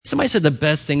Somebody said the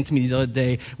best thing to me the other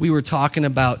day. We were talking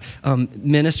about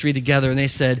ministry together, and they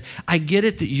said, I get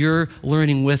it that you're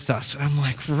learning with us. And I'm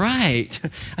like, right.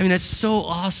 I mean, that's so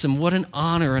awesome. What an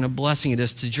honor and a blessing it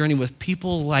is to journey with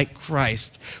people like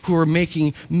Christ who are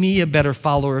making me a better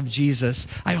follower of Jesus.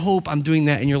 I hope I'm doing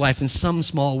that in your life in some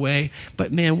small way.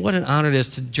 But man, what an honor it is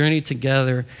to journey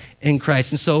together in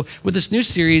Christ. And so with this new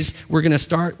series, we're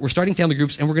starting family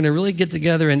groups, and we're going to really get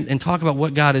together and talk about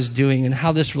what God is doing and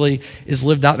how this really is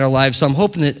lived out in our lives. So I'm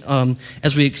hoping that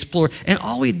as we explore, and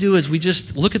all we do is we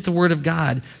just look at the Word of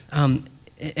God, and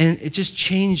it just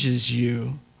changes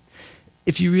you.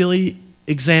 If you really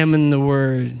examine the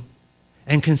Word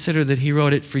and consider that He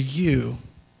wrote it for you,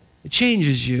 it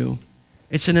changes you.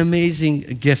 It's an amazing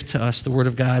gift to us, the Word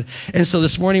of God. And so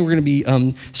this morning we're going to be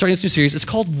starting this new series. It's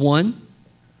called One.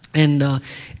 And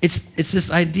it's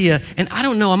this idea, and I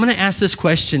don't know, I'm going to ask this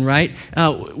question, right?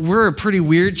 We're a pretty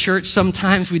weird church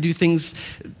sometimes. We do things,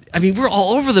 I mean, we're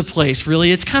all over the place,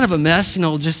 really. It's kind of a mess,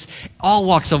 just all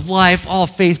walks of life, all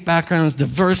faith backgrounds,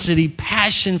 diversity,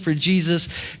 passion for Jesus,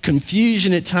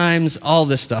 confusion at times, all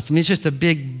this stuff. I mean, it's just a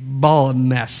big ball of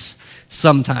mess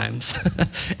sometimes.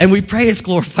 And we pray it's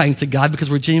glorifying to God because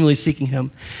we're genuinely seeking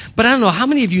Him. But I don't know, how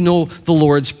many of you know the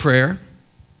Lord's Prayer?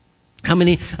 How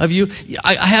many of you,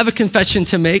 I have a confession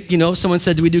to make. Someone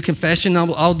said, do we do confession?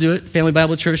 I'll do it, Family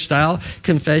Bible Church style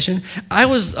confession. I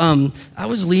was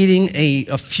leading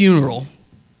a funeral,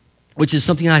 which is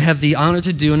something I have the honor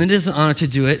to do, and it is an honor to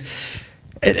do it.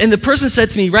 And the person said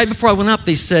to me, right before I went up,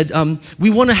 they said, we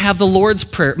want to have the Lord's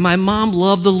Prayer. My mom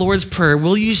loved the Lord's Prayer.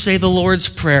 Will you say the Lord's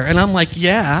Prayer? And I'm like,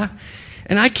 yeah.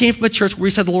 And I came from a church where we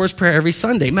said the Lord's Prayer every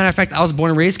Sunday. Matter of fact, I was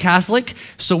born and raised Catholic,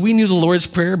 so we knew the Lord's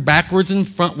Prayer backwards and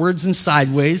frontwards and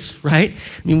sideways, right?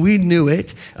 I mean, we knew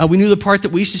it. We knew the part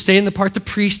that we should say and the part the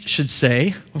priest should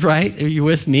say, right? Are you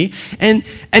with me? And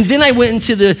then I went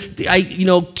into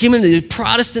came into the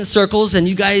Protestant circles, and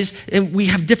and we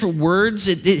have different words,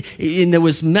 and there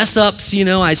was mess ups,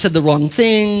 I said the wrong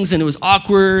things, and it was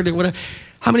awkward, or whatever.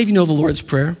 How many of you know the Lord's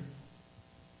Prayer?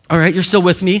 All right, you're still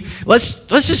with me? Let's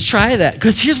just try that,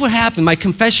 because here's what happened. My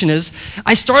confession is,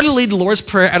 I started to lead the Lord's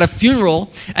Prayer at a funeral,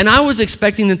 and I was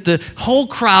expecting that the whole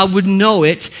crowd would know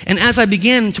it, and as I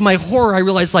began, to my horror, I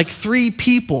realized like 3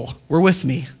 people were with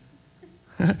me.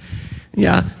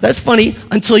 Yeah, that's funny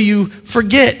until you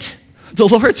forget the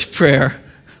Lord's Prayer,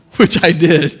 which I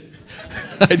did.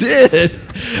 I did.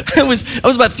 I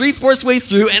was about 3/4 way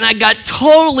through, and I got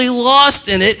totally lost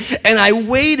in it, and I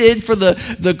waited for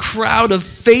the crowd of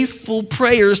faithful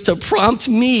prayers to prompt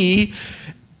me,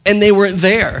 and they weren't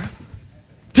there.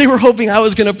 They were hoping I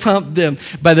was going to prompt them.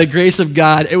 By the grace of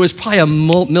God, it was probably a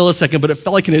millisecond, but it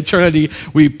felt like an eternity.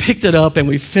 We picked it up, and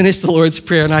we finished the Lord's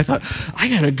Prayer, and I thought, I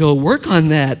got to go work on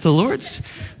that, the Lord's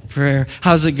Prayer.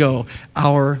 How's it go?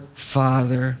 Our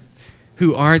Father,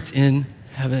 who art in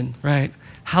heaven, right?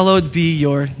 Hallowed be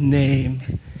your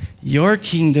name. Your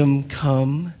kingdom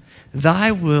come.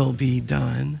 Thy will be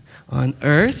done on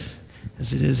earth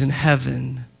as it is in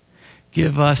heaven.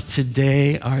 Give us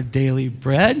today our daily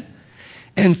bread,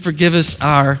 and forgive us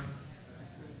our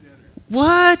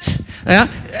what?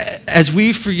 As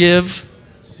we forgive.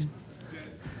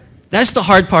 That's the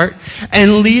hard part.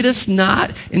 And lead us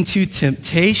not into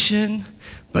temptation,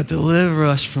 but deliver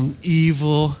us from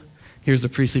evil. Here's the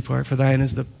priestly part. For thine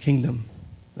is the kingdom,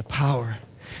 the power,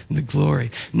 and the glory,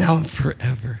 now and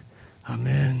forever.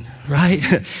 Amen. Right?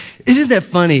 Isn't that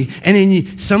funny? And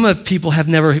then some of people have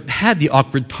never had the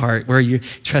awkward part where you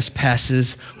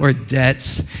trespasses or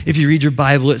debts. If you read your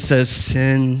Bible, it says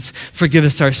sins. Forgive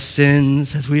us our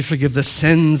sins as we forgive the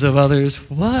sins of others.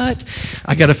 What?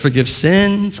 I got to forgive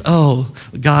sins? Oh,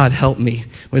 God, help me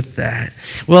with that.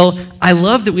 Well, I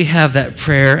love that we have that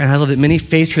prayer, and I love that many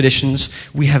faith traditions,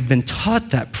 we have been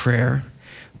taught that prayer.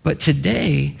 But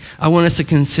today, I want us to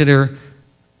consider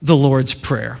the Lord's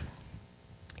Prayer.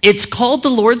 It's called the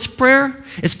Lord's Prayer.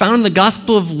 It's found in the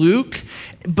Gospel of Luke,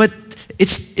 but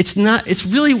it's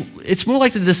more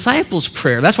like the disciples'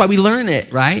 prayer. That's why we learn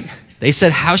it, right? They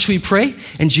said, how should we pray?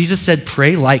 And Jesus said,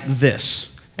 pray like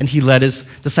this. And he led his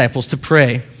disciples to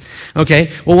pray.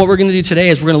 Okay, well, what we're going to do today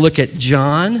is we're going to look at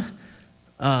John.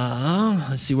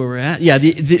 Let's see where we're at. Yeah,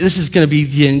 this is going to be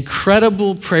the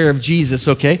incredible prayer of Jesus,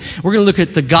 okay? We're going to look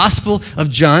at the Gospel of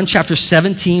John, chapter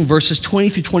 17, verses 20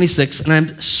 through 26, and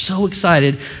I'm so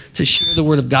excited to share the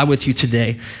Word of God with you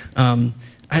today.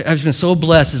 I've been so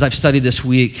blessed as I've studied this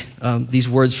week these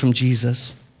words from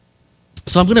Jesus.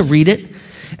 So I'm going to read it,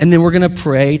 and then we're going to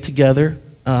pray together.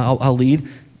 I'll lead.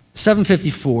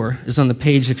 754 is on the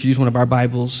page if you use one of our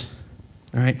Bibles.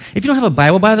 All right. If you don't have a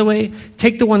Bible, by the way,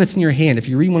 take the one that's in your hand. If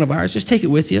you read one of ours, just take it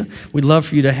with you. We'd love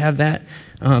for you to have that.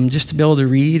 just to be able to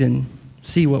read and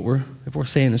see if we're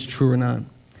saying is true or not.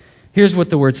 Here's what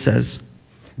the word says.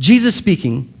 Jesus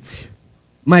speaking,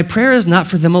 "My prayer is not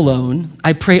for them alone.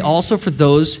 I pray also for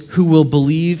those who will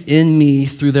believe in me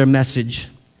through their message,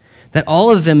 that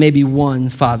all of them may be one,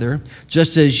 Father,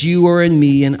 just as you are in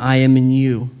me and I am in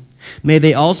you. May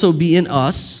they also be in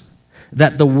us,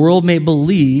 that the world may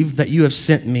believe that you have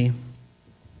sent me.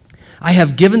 I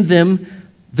have given them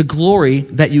the glory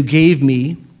that you gave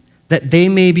me, that they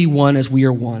may be one as we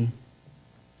are one.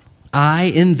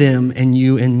 I in them and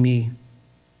you in me.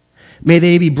 May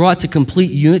they be brought to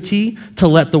complete unity to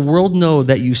let the world know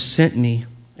that you sent me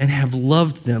and have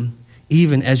loved them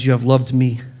even as you have loved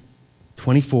me."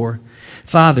 24.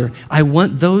 "Father, I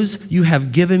want those you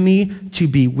have given me to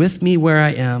be with me where I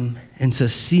am and to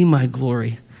see my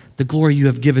glory, the glory you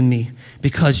have given me,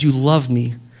 because you loved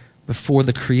me before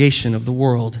the creation of the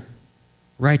world.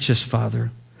 Righteous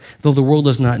Father, though the world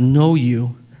does not know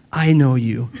you, I know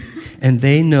you, and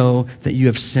they know that you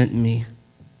have sent me.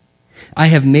 I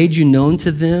have made you known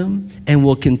to them and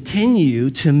will continue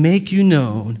to make you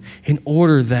known in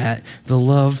order that the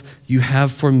love you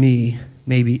have for me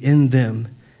may be in them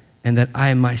and that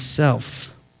I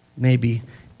myself may be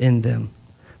in them."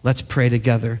 Let's pray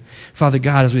together. Father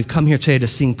God, as we've come here today to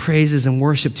sing praises and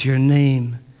worship to your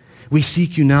name, we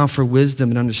seek you now for wisdom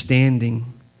and understanding.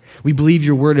 We believe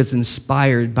your word is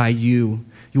inspired by you.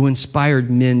 You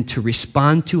inspired men to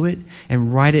respond to it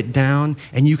and write it down,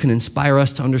 and you can inspire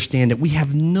us to understand it. We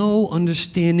have no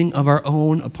understanding of our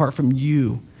own apart from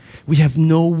you. We have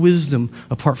no wisdom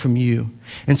apart from you.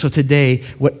 And so today,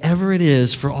 whatever it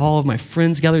is for all of my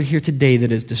friends gathered here today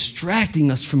that is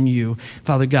distracting us from you,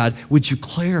 Father God, would you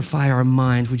clarify our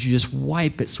minds? Would you just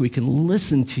wipe it so we can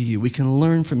listen to you, we can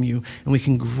learn from you, and we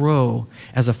can grow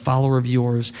as a follower of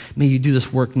yours? May you do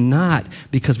this work not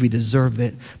because we deserve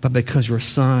it, but because your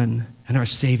Son and our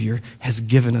Savior has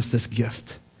given us this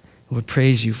gift. We would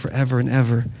praise you forever and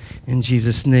ever. In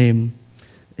Jesus' name,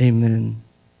 amen.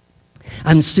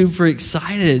 I'm super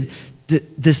excited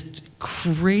that this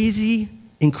crazy,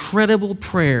 incredible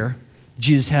prayer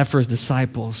Jesus had for his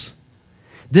disciples.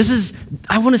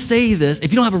 I want to say this,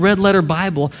 if you don't have a red letter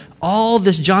Bible, all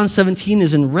this John 17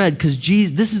 is in red because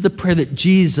this is the prayer that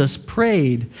Jesus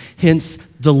prayed, hence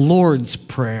the Lord's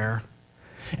Prayer.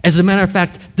 As a matter of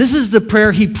fact, this is the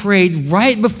prayer he prayed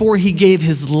right before he gave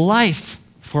his life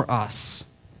for us.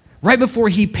 Right before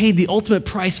he paid the ultimate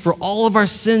price for all of our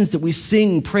sins that we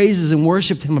sing praises and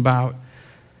worshiped him about.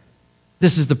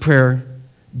 This is the prayer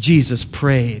Jesus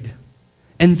prayed.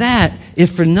 And that,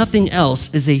 if for nothing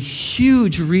else, is a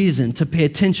huge reason to pay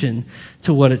attention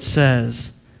to what it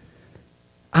says.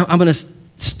 I'm going to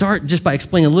start just by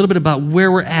explaining a little bit about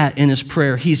where we're at in his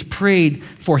prayer. He's prayed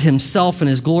for himself and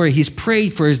his glory. He's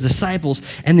prayed for his disciples.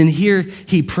 And then here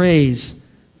he prays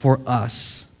for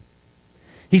us.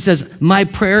 He says, "My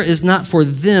prayer is not for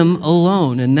them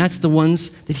alone," and that's the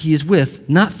ones that he is with,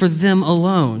 not for them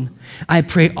alone. "I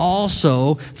pray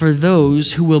also for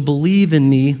those who will believe in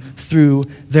me through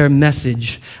their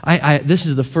message." This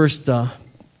is the first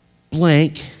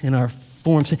blank in our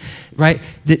form, right?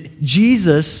 That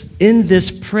Jesus, in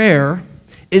this prayer,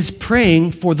 is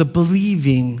praying for the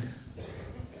believing.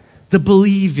 The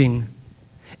believing.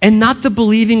 And not the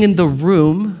believing in the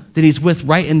room that he's with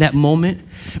right in that moment,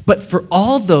 but for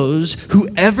all those who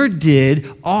ever did,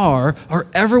 are, or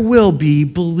ever will be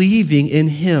believing in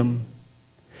him.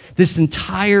 This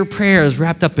entire prayer is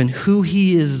wrapped up in who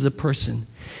he is as a person.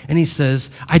 And he says,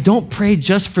 I don't pray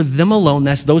just for them alone,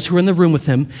 that's those who are in the room with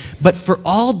him, but for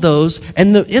all those,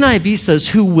 and the NIV says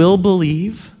who will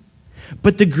believe,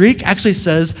 but the Greek actually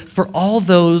says for all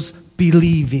those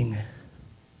believing.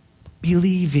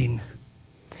 Believing.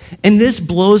 And this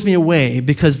blows me away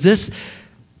because this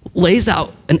lays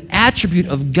out an attribute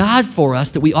of God for us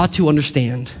that we ought to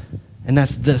understand. And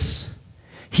that's this.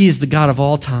 He is the God of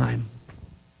all time.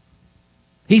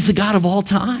 He's the God of all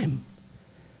time.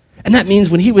 And that means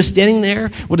when he was standing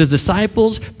there with his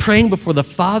disciples praying before the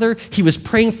Father, he was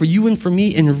praying for you and for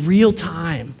me in real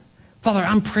time. Father,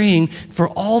 I'm praying for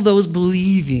all those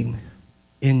believing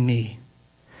in me.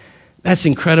 That's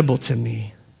incredible to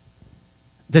me.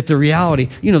 That the reality,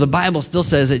 the Bible still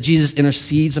says that Jesus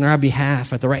intercedes on our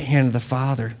behalf at the right hand of the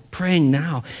Father, praying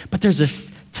now. But there's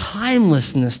this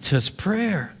timelessness to his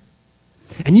prayer.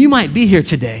 And you might be here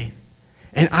today.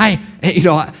 And I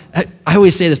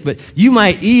always say this, but you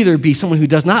might either be someone who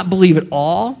does not believe at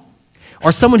all,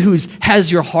 or someone who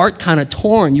has your heart kind of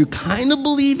torn. You're kind of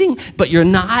believing, but you're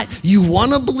not. You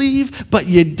want to believe, but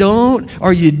you don't.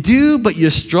 Or you do, but you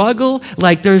struggle.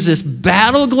 Like there's this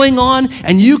battle going on,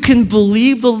 and you can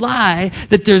believe the lie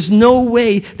that there's no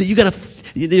way, that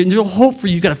There's no hope for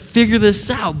you. You've got to figure this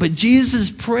out. But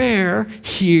Jesus' prayer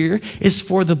here is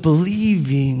for the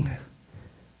believing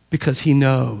because he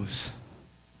knows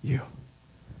you.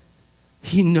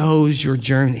 He knows your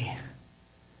journey.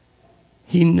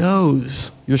 He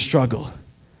knows your struggle.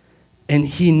 And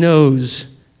he knows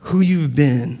who you've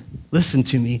been. Listen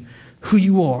to me. Who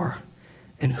you are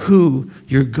and who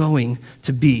you're going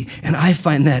to be. And I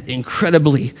find that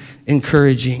incredibly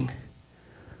encouraging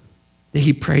that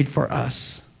he prayed for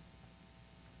us.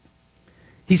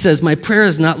 He says, my prayer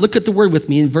is not, look at the word with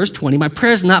me in verse 20, my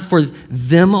prayer is not for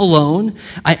them alone.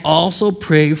 I also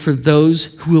pray for those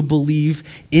who will believe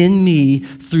in me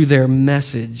through their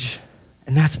message.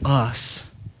 And that's us.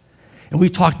 And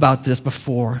we've talked about this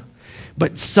before.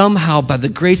 But somehow, by the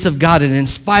grace of God and in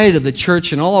spite of the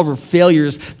church and all of our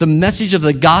failures, the message of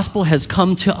the gospel has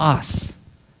come to us.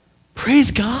 Praise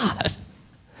God.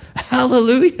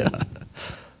 Hallelujah.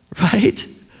 Right?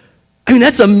 I mean,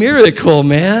 that's a miracle,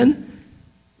 man.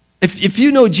 If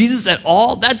you know Jesus at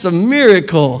all, that's a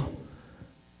miracle.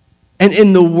 And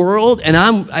in the world,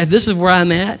 and this is where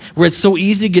I'm at, where it's so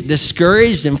easy to get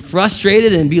discouraged and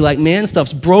frustrated and be like, man,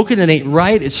 stuff's broken, it ain't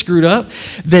right, it's screwed up,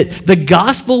 that the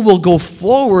gospel will go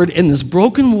forward in this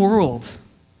broken world,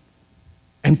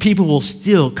 and people will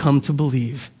still come to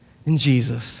believe in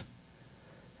Jesus.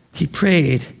 He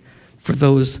prayed for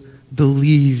those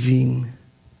believing.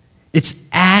 It's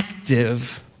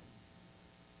active.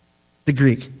 The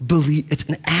Greek, believe, it's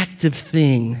an active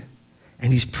thing.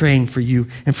 And he's praying for you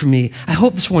and for me. I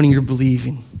hope this morning you're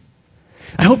believing.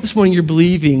 I hope this morning you're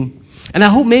believing. And I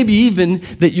hope maybe even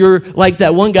that you're like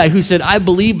that one guy who said, I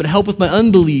believe, but help with my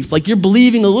unbelief. Like you're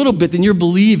believing a little bit, then you're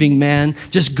believing, man.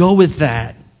 Just go with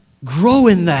that. Grow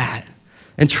in that.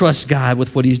 And trust God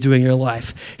with what he's doing in your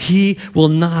life. He will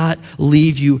not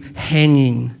leave you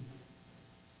hanging.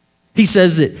 He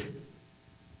says that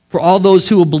for all those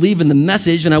who will believe in the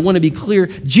message, and I want to be clear,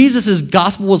 Jesus'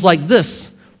 gospel was like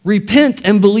this. Repent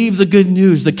and believe the good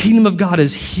news. The kingdom of God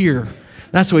is here.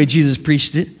 That's the way Jesus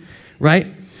preached it, right?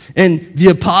 And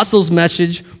the apostles'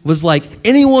 message was like,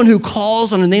 anyone who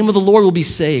calls on the name of the Lord will be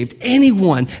saved.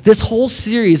 Anyone. This whole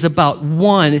series about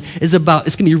one is about,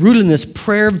 it's going to be rooted in this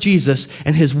prayer of Jesus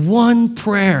and his one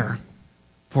prayer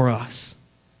for us.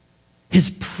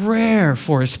 His prayer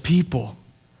for his people.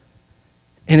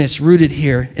 And it's rooted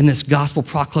here in this gospel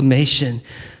proclamation.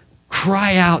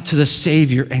 Cry out to the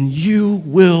Savior and you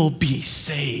will be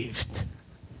saved.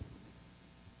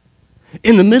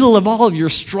 In the middle of all of your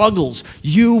struggles,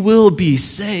 you will be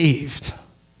saved.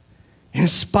 In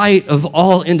spite of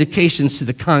all indications to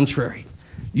the contrary,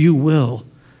 you will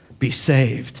be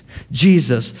saved.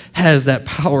 Jesus has that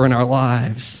power in our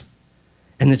lives.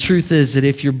 And the truth is that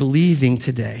if you're believing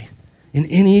today in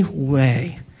any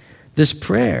way, this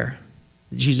prayer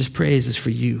that Jesus prays is for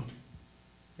you.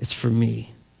 It's for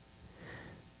me.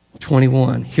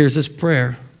 21. Here's this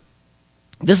prayer.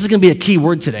 This is going to be a key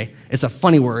word today. It's a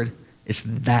funny word. It's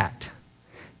that.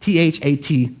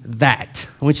 T-H-A-T, that.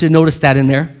 I want you to notice that in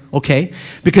there, okay?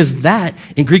 Because that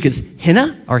in Greek is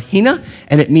hina or hina,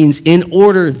 and it means in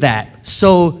order that,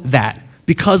 so that,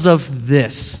 because of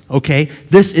this, okay?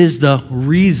 This is the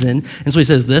reason. And so he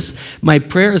says this, my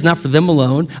prayer is not for them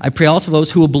alone. I pray also for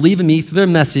those who will believe in me through their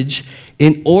message,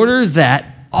 in order that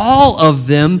all of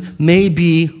them may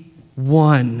be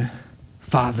one,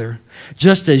 Father,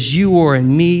 just as you are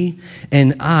in me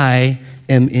and I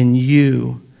am in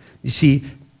you. You see,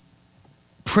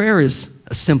 prayer is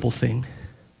a simple thing.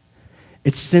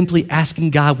 It's simply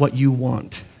asking God what you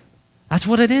want. That's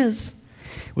what it is.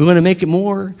 We want to make it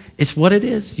more. It's what it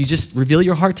is. You just reveal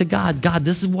your heart to God. God,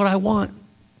 this is what I want.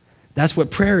 That's what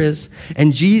prayer is.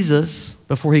 And Jesus,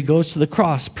 before he goes to the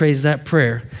cross, prays that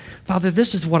prayer. Father,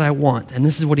 this is what I want. And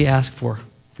this is what he asked for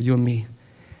you and me.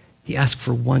 He asked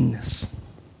for oneness.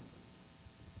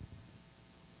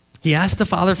 He asked the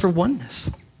Father for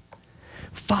oneness.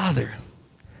 Father,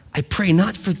 I pray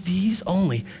not for these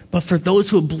only, but for those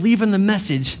who believe in the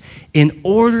message in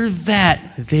order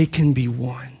that they can be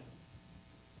one.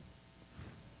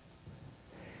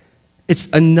 It's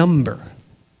a number.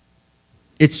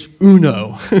 It's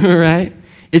uno, right?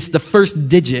 It's the first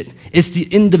digit. It's the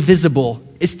indivisible.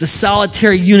 It's the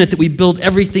solitary unit that we build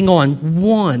everything on.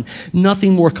 One.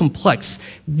 Nothing more complex.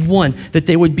 One. That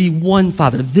they would be one,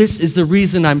 Father. This is the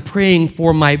reason I'm praying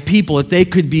for my people, that they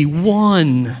could be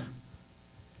one.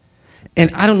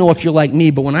 And I don't know if you're like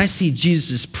me, but when I see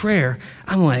Jesus' prayer,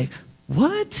 I'm like,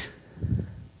 what?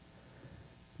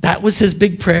 That was his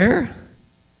big prayer?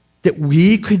 That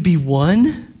we could be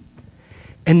one?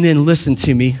 And then listen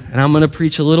to me, and I'm going to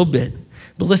preach a little bit,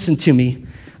 but listen to me.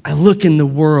 I look in the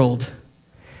world,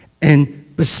 and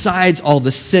besides all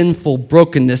the sinful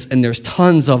brokenness, and there's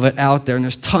tons of it out there, and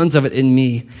there's tons of it in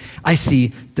me, I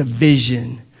see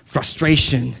division,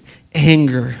 frustration,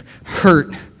 anger,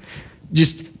 hurt,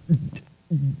 just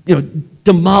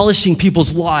demolishing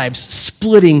people's lives,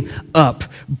 splitting up,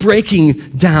 breaking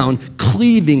down,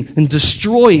 cleaving, and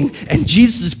destroying. And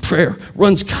Jesus' prayer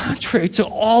runs contrary to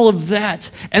all of that.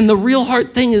 And the real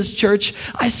hard thing is, church,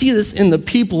 I see this in the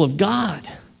people of God.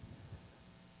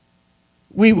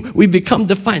 We become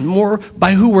defined more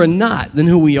by who we're not than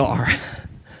who we are.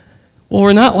 Well,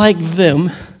 we're not like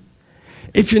them.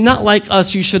 If you're not like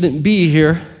us, you shouldn't be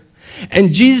here.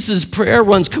 And Jesus' prayer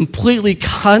runs completely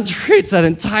contrary to that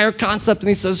entire concept. And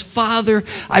he says, Father,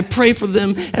 I pray for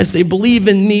them as they believe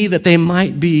in me that they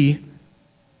might be,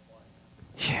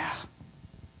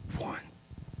 one.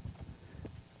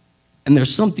 And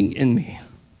there's something in me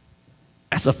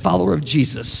as a follower of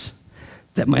Jesus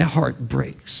that my heart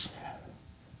breaks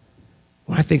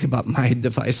when I think about my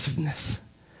divisiveness,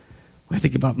 when I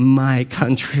think about my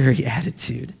contrary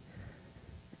attitude.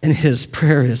 And his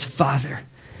prayer is, Father,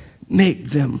 make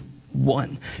them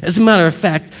one. As a matter of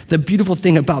fact, the beautiful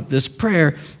thing about this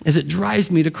prayer is it drives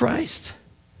me to Christ.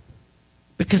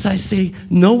 Because I say,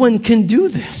 no one can do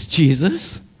this,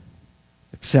 Jesus,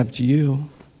 except you.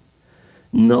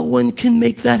 No one can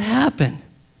make that happen.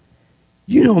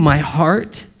 You know my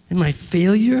heart and my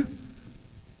failure.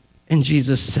 And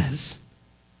Jesus says,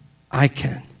 I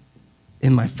can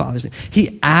in my Father's name.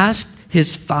 He asked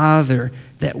his Father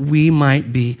that we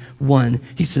might be one.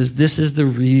 He says, this is the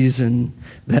reason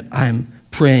that I'm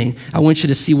praying. I want you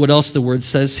to see what else the word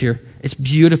says here. It's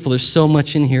beautiful. There's so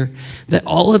much in here. That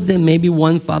all of them may be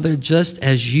one, Father, just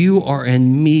as you are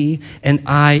in me and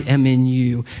I am in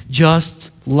you,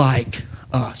 just like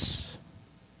us.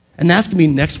 And that's going to be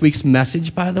next week's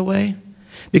message, by the way,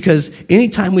 because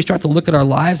anytime we start to look at our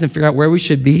lives and figure out where we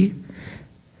should be,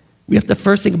 we have to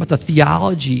first think about the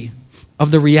theology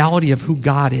of the reality of who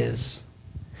God is.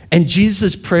 And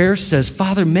Jesus' prayer says,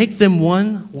 Father, make them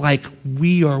one like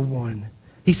we are one.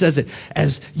 He says it,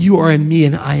 as you are in me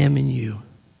and I am in you.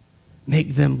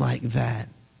 Make them like that.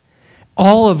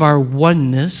 All of our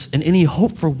oneness and any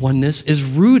hope for oneness is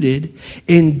rooted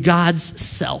in God's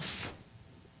self.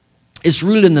 It's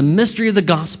rooted in the mystery of the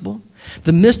gospel,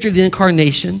 the mystery of the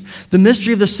incarnation, the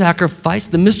mystery of the sacrifice,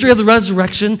 the mystery of the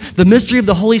resurrection, the mystery of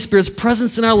the Holy Spirit's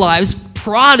presence in our lives,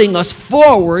 prodding us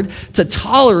forward to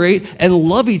tolerate and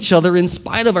love each other in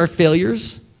spite of our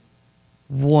failures.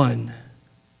 One.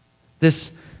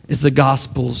 This is the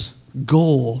gospel's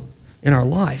goal in our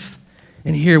life.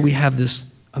 And here we have this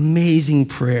amazing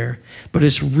prayer, but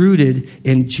it's rooted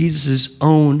in Jesus'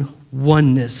 own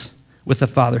oneness with the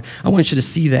Father. I want you to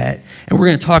see that, and we're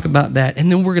going to talk about that,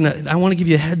 and then I want to give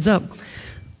you a heads up.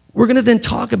 We're going to then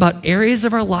talk about areas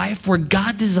of our life where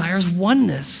God desires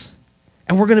oneness.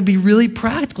 And we're going to be really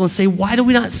practical and say, why do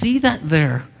we not see that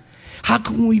there? How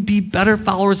can we be better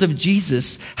followers of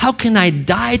Jesus? How can I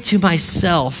die to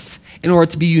myself in order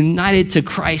to be united to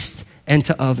Christ and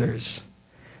to others?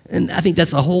 And I think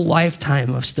that's a whole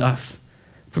lifetime of stuff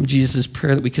from Jesus'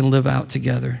 prayer that we can live out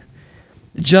together.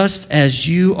 Just as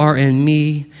you are in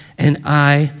me and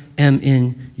I am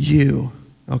in you,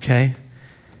 okay?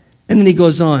 And then he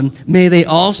goes on, may they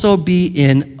also be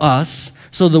in us,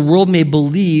 so the world may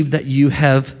believe that you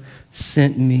have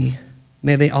sent me.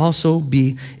 May they also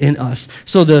be in us.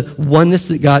 So the oneness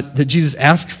that Jesus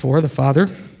asked for, the Father,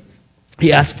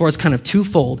 he asked for is kind of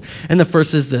twofold. And the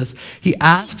first is this. He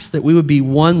asks that we would be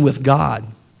one with God.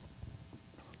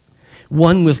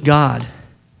 One with God.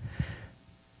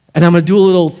 And I'm going to do a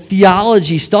little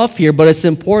theology stuff here, but it's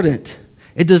important.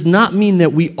 It does not mean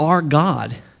that we are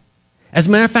God. As a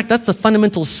matter of fact, that's the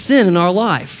fundamental sin in our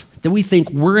life, that we think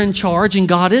we're in charge and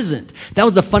God isn't. That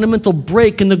was the fundamental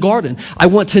break in the garden. I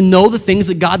want to know the things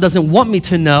that God doesn't want me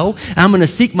to know, and I'm going to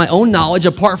seek my own knowledge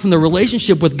apart from the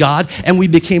relationship with God, and we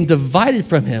became divided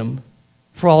from him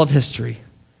for all of history.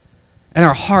 And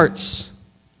our hearts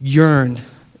yearned,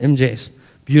 MJ's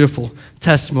beautiful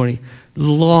testimony,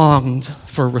 longed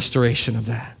for restoration of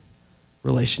that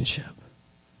relationship,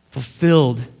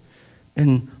 fulfilled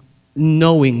in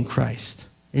knowing Christ,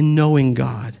 in knowing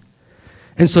God.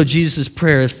 And so Jesus'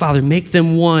 prayer is, Father, make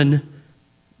them one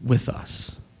with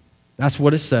us. That's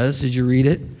what it says. Did you read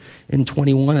it? In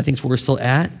 21, I think it's where we're still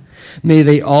at. May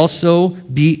they also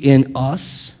be in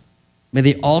us. May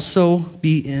they also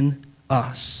be in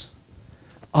us.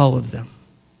 All of them.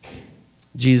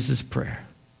 Jesus' prayer.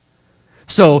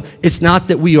 So it's not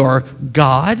that we are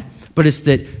God, but it's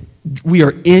that we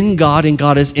are in God and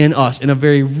God is in us in a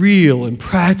very real and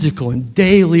practical and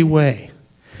daily way.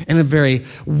 in a very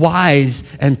wise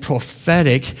and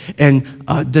prophetic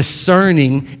and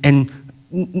discerning and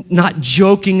not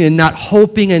joking and not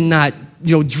hoping and not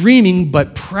dreaming,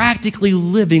 but practically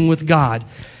living with God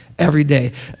every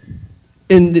day.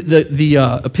 In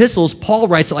the epistles, Paul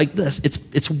writes it like this.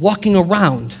 It's walking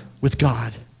around with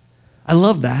God. I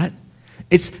love that.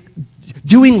 It's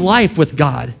doing life with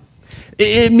God.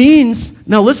 It means,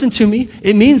 now listen to me,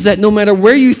 it means that no matter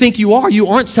where you think you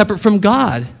aren't separate from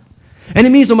God. And it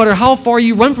means no matter how far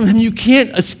you run from him, you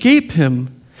can't escape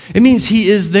him. It means he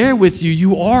is there with you.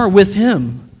 You are with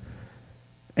him.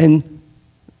 And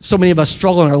so many of us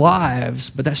struggle in our lives,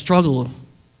 but that struggle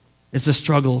is the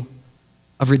struggle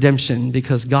of redemption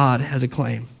because God has a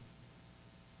claim.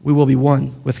 We will be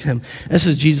one with him. This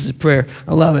is Jesus' prayer.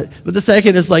 I love it. But the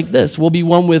second is like this. We'll be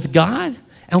one with God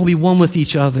and we'll be one with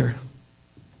each other.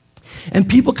 And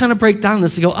people kind of break down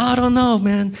this. They go, I don't know,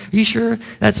 man. Are you sure?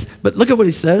 But look at what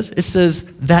he says. It says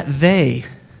that they,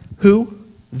 who?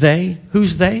 They.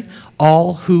 Who's they?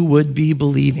 All who would be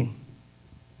believing.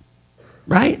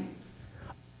 Right?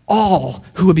 All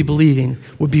who would be believing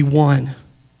would be one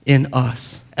in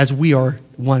us as we are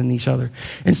one in each other.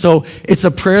 And so it's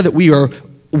a prayer that we are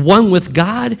one with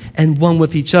God and one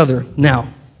with each other. Now,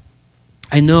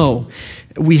 I know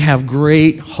we have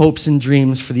great hopes and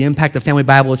dreams for the Impact of Family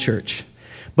Bible Church,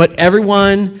 but every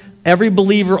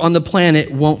believer on the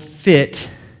planet won't fit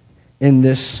in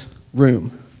this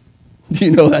room. Do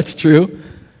you know that's true?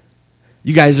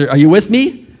 You guys, are you with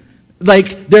me?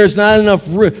 Like, there's not enough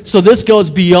room. So this goes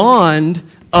beyond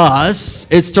us.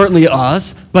 It's certainly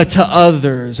us, but to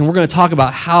others. And we're going to talk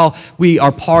about how we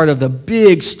are part of the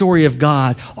big story of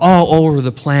God all over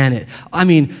the planet. I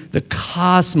mean, the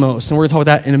cosmos, and we're going to talk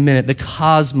about that in a minute. The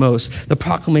cosmos, the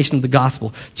proclamation of the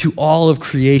gospel to all of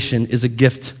creation is a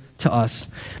gift to us.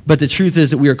 But the truth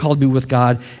is that we are called to be with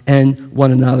God and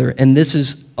one another. And this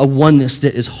is a oneness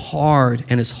that is hard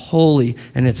and is holy,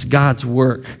 and it's God's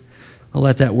work. I'll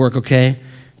let that work, okay?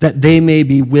 That they may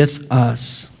be with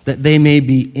us. That they may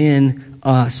be in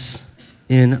us,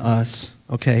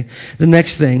 okay? The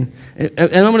next thing, and I'm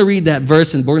going to read that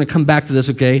verse, and we're going to come back to this,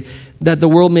 okay? That the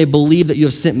world may believe that you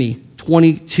have sent me.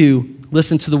 22,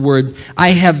 listen to the word. I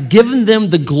have given them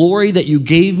the glory that you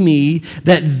gave me,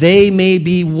 that they may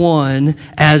be one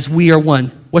as we are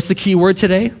one. What's the key word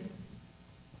today?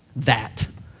 That.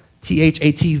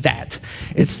 T-H-A-T, that.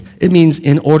 It means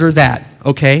in order that,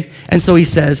 okay? And so he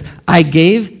says, I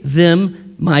gave them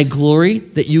my glory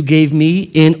that you gave me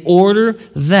in order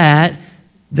that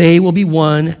they will be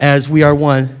one as we are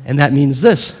one. And that means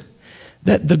this,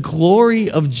 that the glory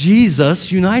of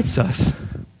Jesus unites us.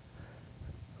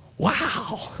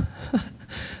 Wow.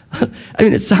 I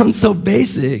mean, it sounds so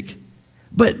basic,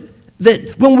 but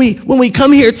that when we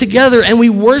come here together and we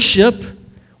worship,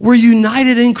 we're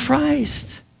united in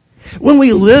Christ. When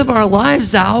we live our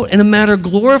lives out in a manner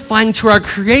glorifying to our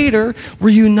Creator, we're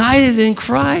united in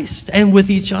Christ and with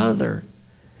each other.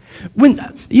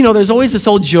 There's always this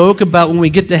old joke about when we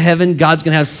get to heaven, God's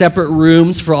going to have separate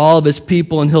rooms for all of his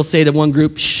people, and he'll say to one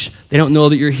group, shh, they don't know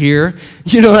that you're here.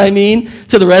 You know what I mean?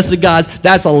 To the rest of God's,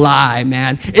 that's a lie,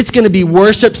 man. It's going to be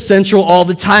worship central all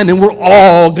the time, and we're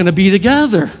all going to be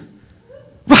together.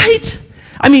 Right?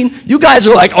 I mean, you guys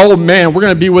are like, oh man, we're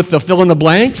going to be with the fill in the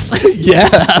blanks? Yeah,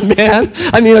 man.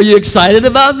 I mean, are you excited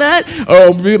about that?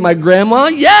 Oh, be with my grandma?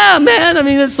 Yeah, man. I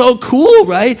mean, it's so cool,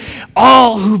 right?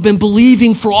 All who've been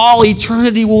believing for all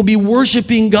eternity will be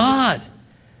worshiping God.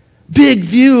 Big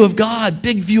view of God,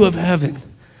 big view of heaven.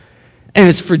 And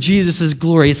it's for Jesus'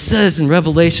 glory. It says in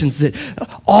Revelations that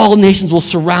all nations will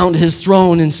surround his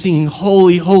throne and sing,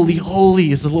 holy, holy,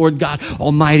 holy is the Lord God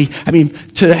Almighty. I mean,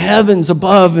 to the heavens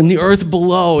above and the earth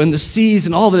below and the seas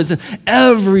and all that is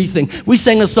everything. We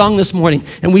sang a song this morning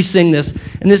and we sing this.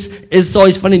 And this is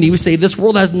always funny to me. We say, this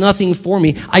world has nothing for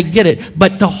me. I get it.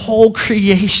 But the whole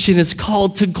creation is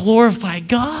called to glorify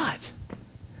God.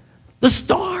 The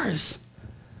stars,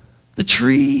 the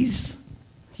trees,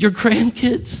 your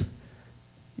grandkids,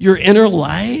 your inner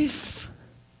life,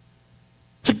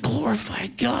 to glorify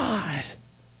God.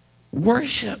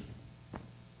 Worship.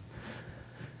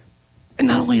 And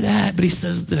not only that, but he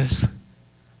says this,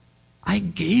 I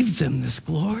gave them this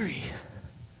glory.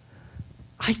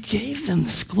 I gave them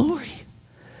this glory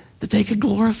that they could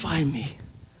glorify me.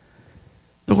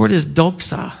 The word is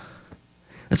doxa.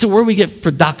 That's a word we get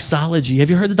for doxology. Have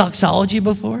you heard the doxology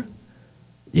before?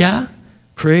 Yeah?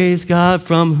 Praise God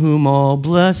from whom all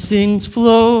blessings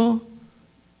flow.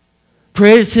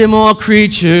 Praise him, all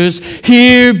creatures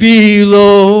here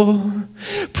below.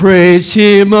 Praise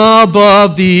him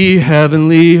above the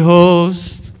heavenly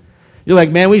host. You're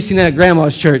like, man, we've seen that at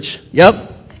Grandma's church.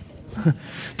 Yep.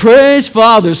 Praise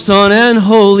Father, Son, and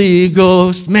Holy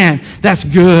Ghost. Man, that's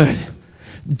good.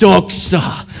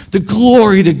 Doxa, the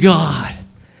glory to God.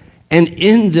 And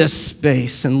in this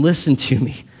space, and listen to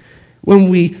me, when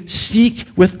we seek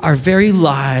with our very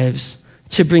lives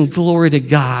to bring glory to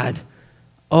God,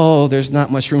 oh, there's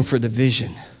not much room for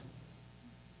division.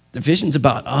 Division's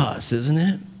about us, isn't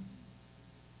it?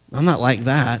 I'm not like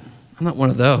that. I'm not one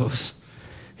of those.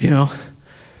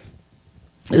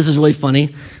 This is really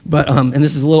funny, but and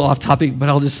this is a little off topic, but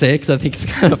I'll just say it because I think it's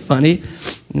kind of funny.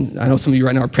 I know some of you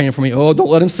right now are praying for me. Oh, don't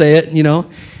let him say it,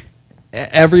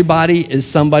 Everybody is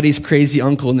somebody's crazy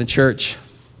uncle in the church.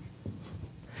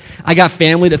 I got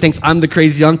family that thinks I'm the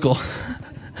crazy uncle.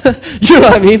 You know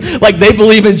what I mean? Like they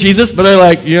believe in Jesus, but they're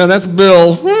like, that's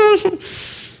Bill.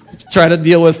 Try to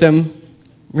deal with him,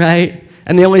 right?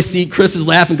 And they only see, Chris is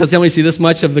laughing because they only see this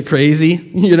much of the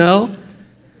crazy,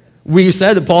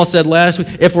 Paul said last week,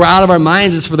 if we're out of our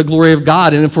minds, it's for the glory of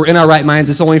God. And if we're in our right minds,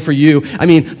 it's only for you. I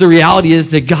mean, the reality is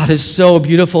that God is so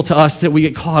beautiful to us that we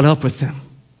get caught up with him.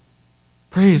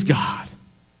 Praise God.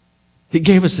 He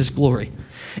gave us this glory.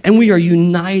 And we are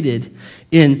united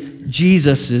in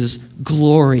Jesus'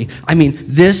 glory. I mean,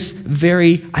 this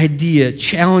very idea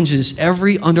challenges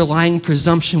every underlying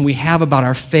presumption we have about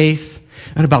our faith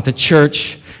and about the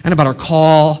church and about our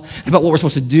call and about what we're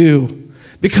supposed to do.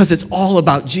 Because it's all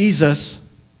about Jesus.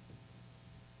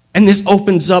 And this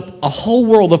opens up a whole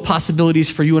world of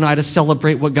possibilities for you and I to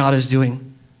celebrate what God is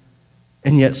doing.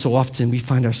 And yet so often we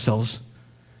find ourselves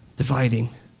dividing,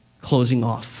 closing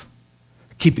off,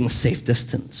 keeping a safe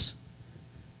distance.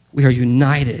 We are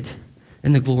united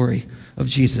in the glory of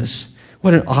Jesus.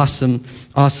 What an awesome,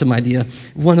 awesome idea.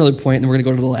 One other point, and then we're going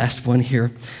to go to the last one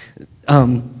here.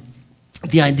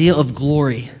 The idea of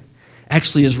glory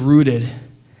actually is rooted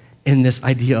in this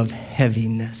idea of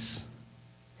heaviness.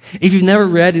 If you've never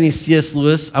read any C.S.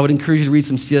 Lewis, I would encourage you to read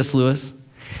some C.S. Lewis.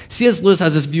 C.S. Lewis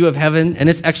has this view of heaven, and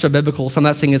it's extra biblical, so I'm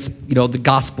not saying it's, the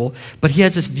gospel, but he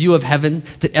has this view of heaven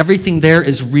that everything there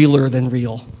is realer than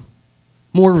real.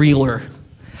 More realer.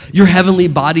 Your heavenly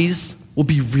bodies will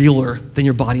be realer than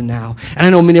your body now. And I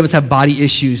know many of us have body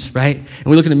issues, right? And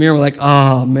we look in the mirror and we're like,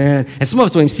 oh, man. And some of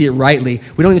us don't even see it rightly.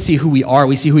 We don't even see who we are.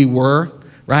 We see who we were,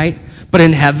 right? But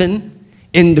in heaven,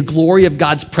 in the glory of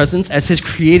God's presence as his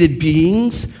created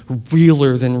beings,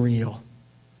 realer than real.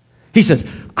 He says,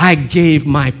 I gave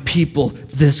my people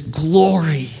this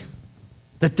glory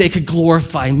that they could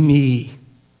glorify me.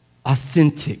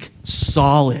 Authentic,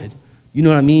 solid. You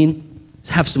know what I mean?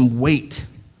 Have some weight,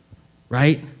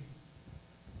 right?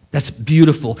 That's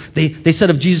beautiful. They said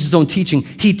of Jesus' own teaching,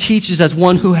 he teaches as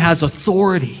one who has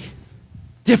authority,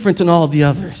 different than all the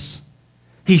others.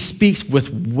 He speaks with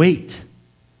weight,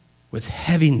 with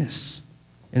heaviness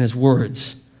in his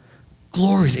words.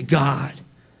 Glory to God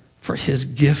for his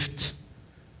gift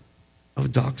of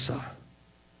doxa.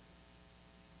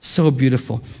 So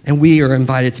beautiful. And we are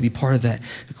invited to be part of that.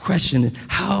 The question is,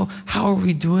 how are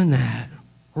we doing that?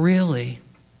 Really?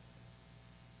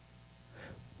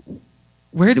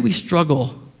 Where do we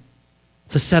struggle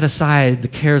to set aside the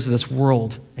cares of this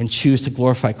world and choose to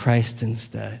glorify Christ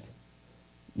instead?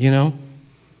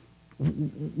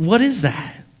 What is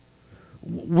that?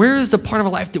 Where is the part of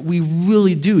our life that we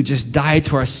really do just die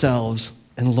to ourselves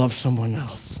and love someone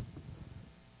else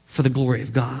for the glory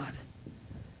of God?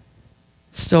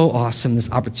 So awesome, this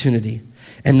opportunity.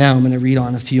 And now I'm going to read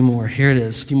on a few more. Here it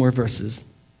is, a few more verses.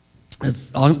 I'm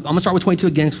going to start with 22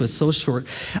 again because it's so short.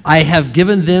 I have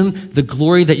given them the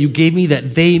glory that you gave me,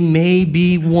 that they may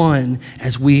be one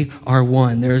as we are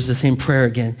one. There's the same prayer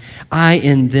again. I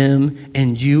in them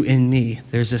and you in me.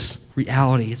 There's this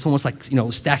reality. It's almost like,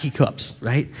 stacky cups,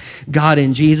 right? God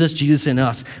in Jesus, Jesus in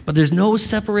us. But there's no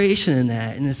separation in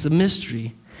that, and it's a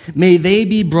mystery. May they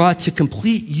be brought to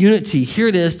complete unity. Here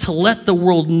it is, to let the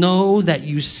world know that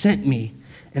you sent me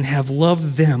and have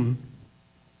loved them.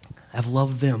 Have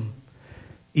loved them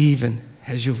even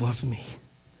as you loved me.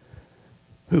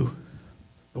 Who?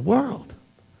 The world.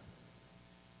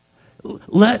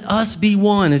 Let us be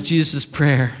one, is Jesus'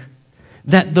 prayer,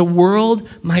 that the world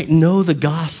might know the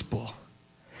gospel.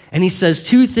 And he says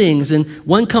two things, and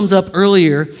one comes up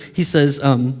earlier. He says,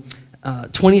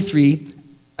 23,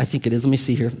 I think it is. Let me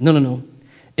see here. No.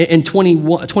 In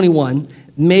 21,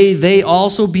 may they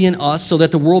also be in us so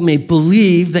that the world may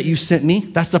believe that you sent me.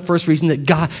 That's the first reason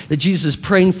that Jesus is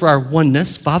praying for our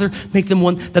oneness. Father, make them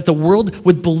one, that the world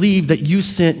would believe that you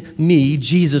sent me,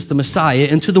 Jesus, the Messiah,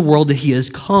 into the world, that he has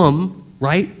come,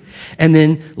 right? And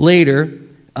then later,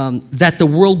 that the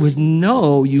world would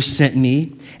know you sent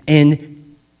me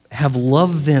and have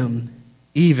loved them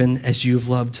even as you have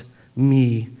loved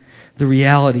me. the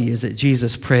reality is that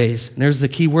Jesus prays. And there's the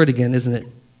key word again, isn't it?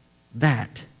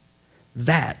 That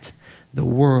the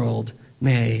world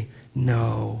may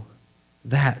know.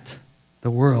 That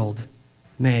the world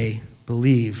may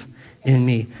believe in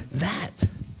me. That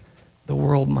the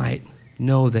world might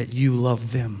know that you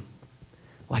love them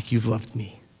like you've loved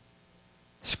me.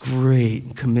 This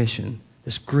great commission,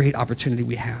 this great opportunity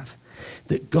we have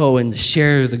that go and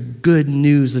share the good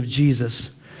news of Jesus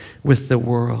with the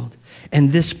world.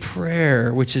 And this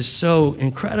prayer, which is so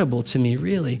incredible to me,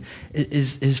 really,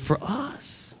 is for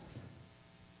us.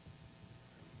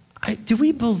 Do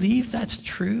we believe that's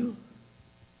true?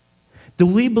 Do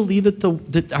we believe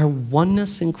that our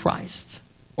oneness in Christ,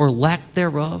 or lack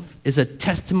thereof, is a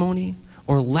testimony,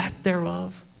 or lack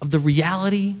thereof, of the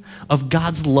reality of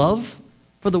God's love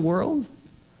for the world?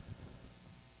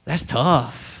 That's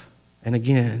tough. And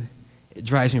again, it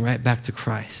drives me right back to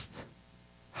Christ.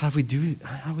 How do we do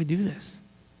this?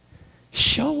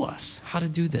 Show us how to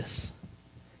do this.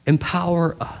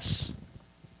 Empower us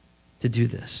to do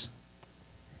this.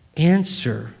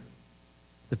 Answer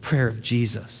the prayer of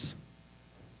Jesus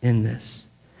in this.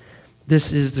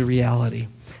 This is the reality.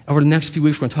 Over the next few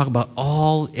weeks, we're going to talk about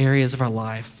all areas of our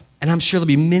life. And I'm sure there'll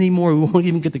be many more we won't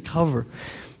even get to cover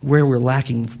where we're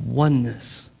lacking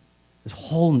oneness, this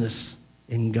wholeness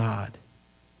in God.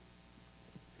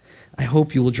 I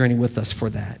hope you will journey with us for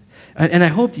that. And I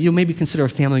hope that you'll maybe consider a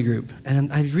family group.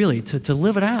 And I really, to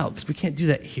live it out, because we can't do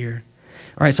that here.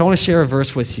 All right, so I want to share a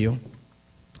verse with you.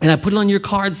 And I put it on your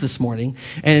cards this morning,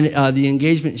 and the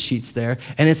engagement sheets there.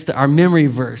 And it's our memory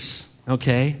verse,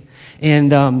 okay?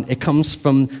 And it comes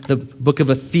from the book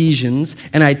of Ephesians.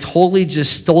 And I totally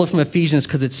just stole it from Ephesians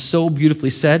because it's so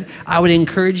beautifully said. I would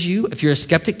encourage you, if you're a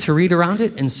skeptic, to read around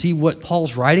it and see what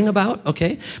Paul's writing about,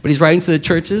 okay? But he's writing to the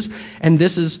churches, and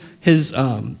this is his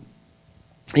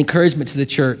encouragement to the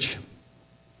church.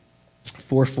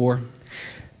 4:4.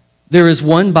 There is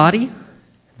one body,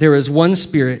 there is one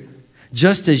Spirit,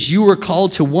 just as you were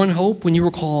called to one hope when you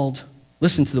were called.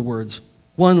 Listen to the words.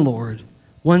 One Lord,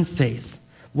 one faith,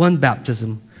 one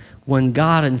baptism, one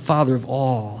God and Father of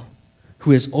all,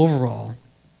 who is over all,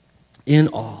 in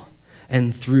all,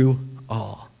 and through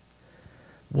all.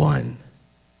 One.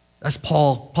 That's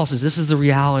Paul. Paul says this is the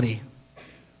reality.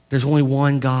 There's only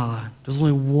one God. There's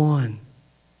only one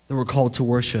that we're called to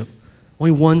worship.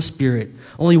 Only one Spirit.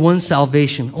 Only one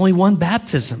salvation. Only one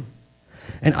baptism.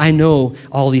 And I know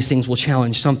all these things will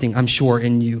challenge something, I'm sure,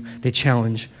 in you. They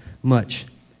challenge much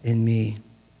in me.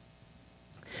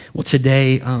 Well,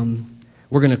 today,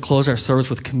 we're going to close our service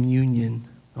with communion,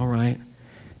 all right?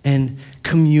 And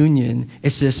communion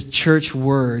is this church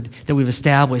word that we've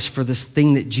established for this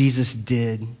thing that Jesus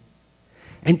did.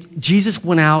 And Jesus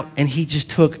went out and he just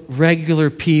took regular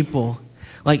people.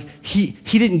 Like, he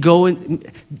didn't go in.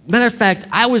 Matter of fact,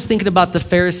 I was thinking about the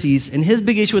Pharisees, and his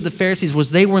big issue with the Pharisees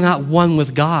was they were not one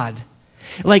with God.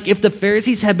 Like, if the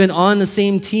Pharisees had been on the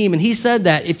same team, and he said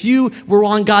that, if you were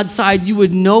on God's side, you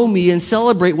would know me and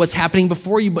celebrate what's happening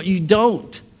before you, but you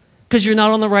don't, because you're not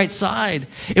on the right side.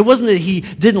 It wasn't that he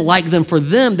didn't like them for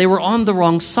them. They were on the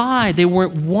wrong side. They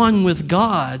weren't one with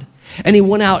God. And he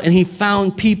went out and he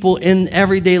found people in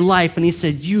everyday life and he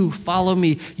said, you follow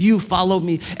me, you follow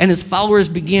me. And his followers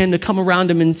began to come around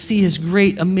him and see his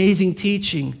great, amazing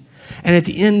teaching. And at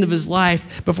the end of his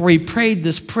life, before he prayed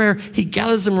this prayer, he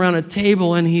gathers them around a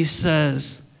table and he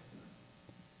says,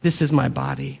 this is my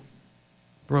body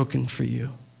broken for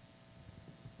you.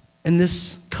 And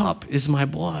this cup is my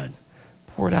blood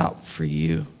poured out for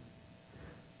you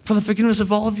for the forgiveness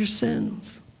of all of your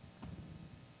sins.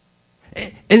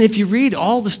 And if you read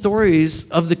all the stories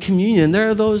of the communion, there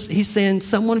are those, he's saying,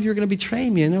 some of you are going to betray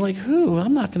me. And they're like, who?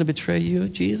 I'm not going to betray you,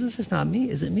 Jesus. It's not me.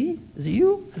 Is it me? Is it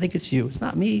you? I think it's you. It's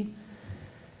not me.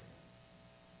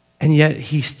 And yet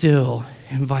he still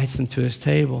invites them to his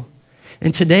table.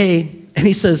 And today, and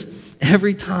he says,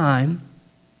 every time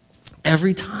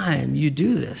you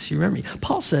do this, you remember me.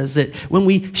 Paul says that when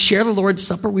we share the Lord's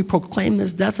Supper, we proclaim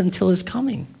his death until his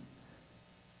coming.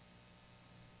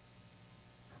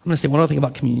 I'm going to say one other thing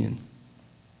about communion.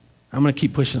 I'm going to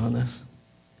keep pushing on this.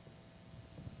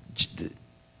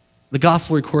 The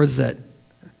gospel records that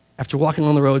after walking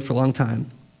on the road for a long time,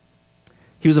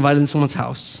 he was invited in someone's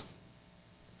house,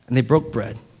 and they broke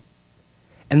bread.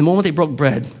 And the moment they broke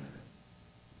bread,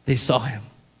 they saw him,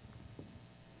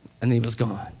 and he was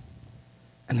gone.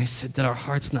 And they said, did our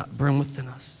hearts not burn within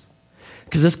us?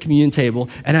 Because this communion table,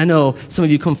 and I know some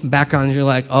of you come from backgrounds and you're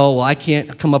like, oh, well, I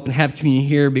can't come up and have communion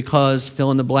here because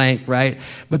fill in the blank, right?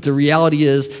 But the reality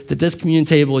is that this communion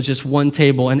table is just one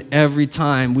table, and every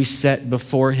time we set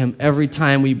before him, every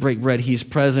time we break bread, he's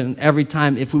present. And every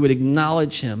time, if we would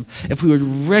acknowledge him, if we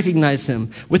would recognize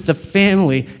him with the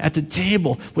family at the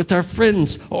table, with our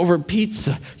friends over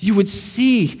pizza, you would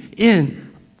see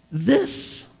in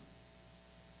this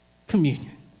communion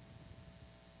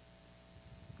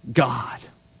God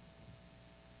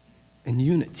and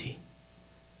unity,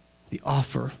 the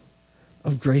offer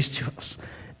of grace to us.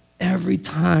 Every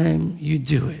time you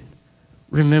do it,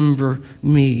 remember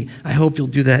me. I hope you'll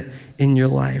do that in your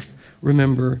life.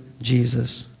 Remember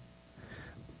Jesus.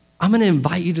 I'm going to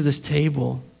invite you to this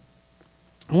table.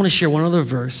 I want to share one other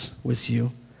verse with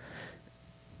you.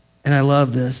 And I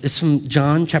love this. It's from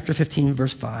John chapter 15,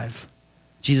 verse 5.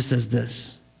 Jesus says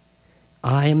this,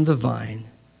 I am the vine,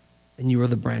 and you are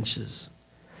the branches.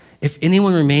 If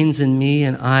anyone remains in me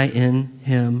and I in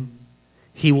him,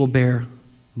 he will bear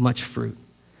much fruit.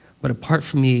 But apart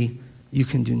from me, you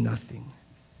can do nothing.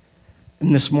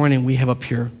 And this morning we have up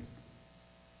here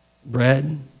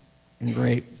bread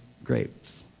and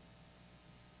grapes.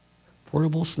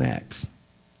 Portable snacks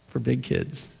for big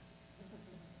kids.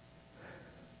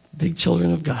 Big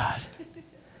children of God.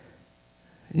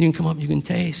 And you can come up, you can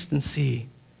taste and see.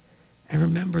 And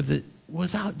remember that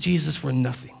without Jesus, we're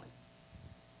nothing.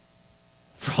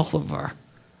 For all of our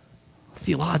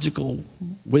theological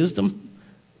wisdom,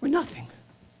 we're nothing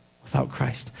without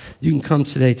Christ. You can come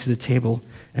today to the table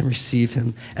and receive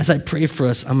him. As I pray for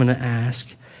us, I'm going to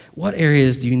ask, what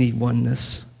areas do you need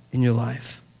oneness in your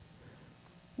life?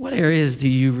 What areas do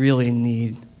you really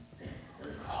need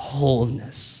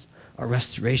wholeness or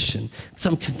restoration? So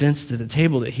I'm convinced that the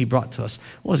table that he brought to us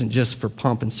wasn't just for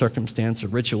pomp and circumstance or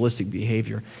ritualistic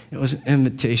behavior. It was an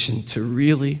invitation to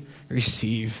really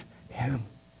receive him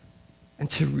and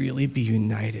to really be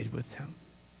united with him.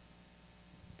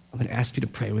 I'm going to ask you to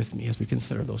pray with me as we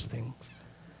consider those things.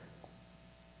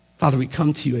 Father, we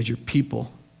come to you as your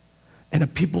people, and a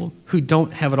people who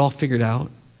don't have it all figured out,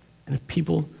 and a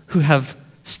people who have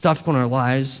stuff going on in our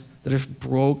lives that are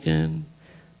broken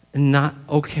and not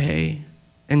okay.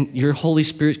 And your Holy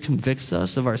Spirit convicts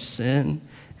us of our sin,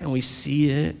 and we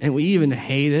see it, and we even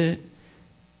hate it,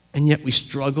 and yet we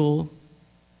struggle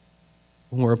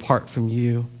when we're apart from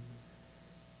you.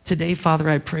 Today, Father,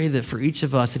 I pray that for each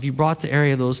of us, if you brought the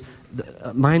area of those,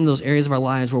 mind those areas of our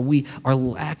lives where we are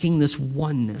lacking this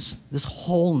oneness, this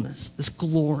wholeness, this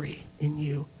glory in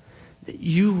you, that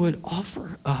you would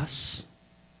offer us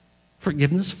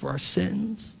forgiveness for our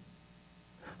sins,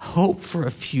 hope for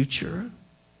a future,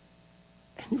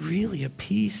 and really a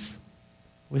peace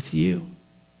with you.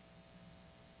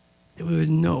 That we would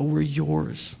know we're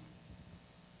yours,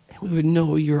 and we would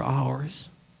know you're ours.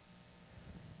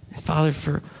 And Father,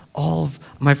 for all of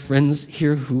my friends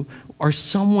here who are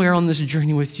somewhere on this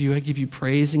journey with you, I give you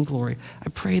praise and glory. I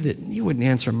pray that you wouldn't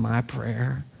answer my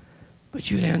prayer,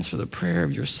 but you would answer the prayer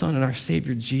of your Son and our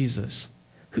Savior Jesus,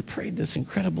 who prayed this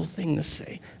incredible thing to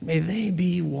say, may they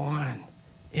be one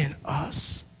in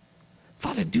us.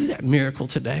 Father, do that miracle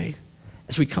today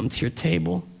as we come to your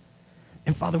table.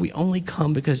 And Father, we only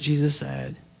come because Jesus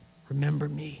said, remember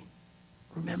me,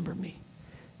 remember me.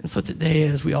 And so today,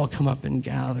 as we all come up and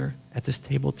gather at this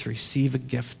table to receive a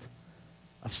gift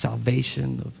of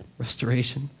salvation, of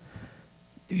restoration,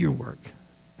 do your work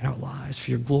in our lives for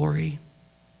your glory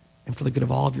and for the good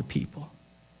of all of your people.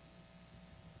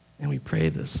 And we pray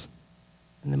this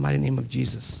in the mighty name of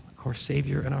Jesus, our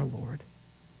Savior and our Lord.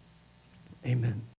 Amen.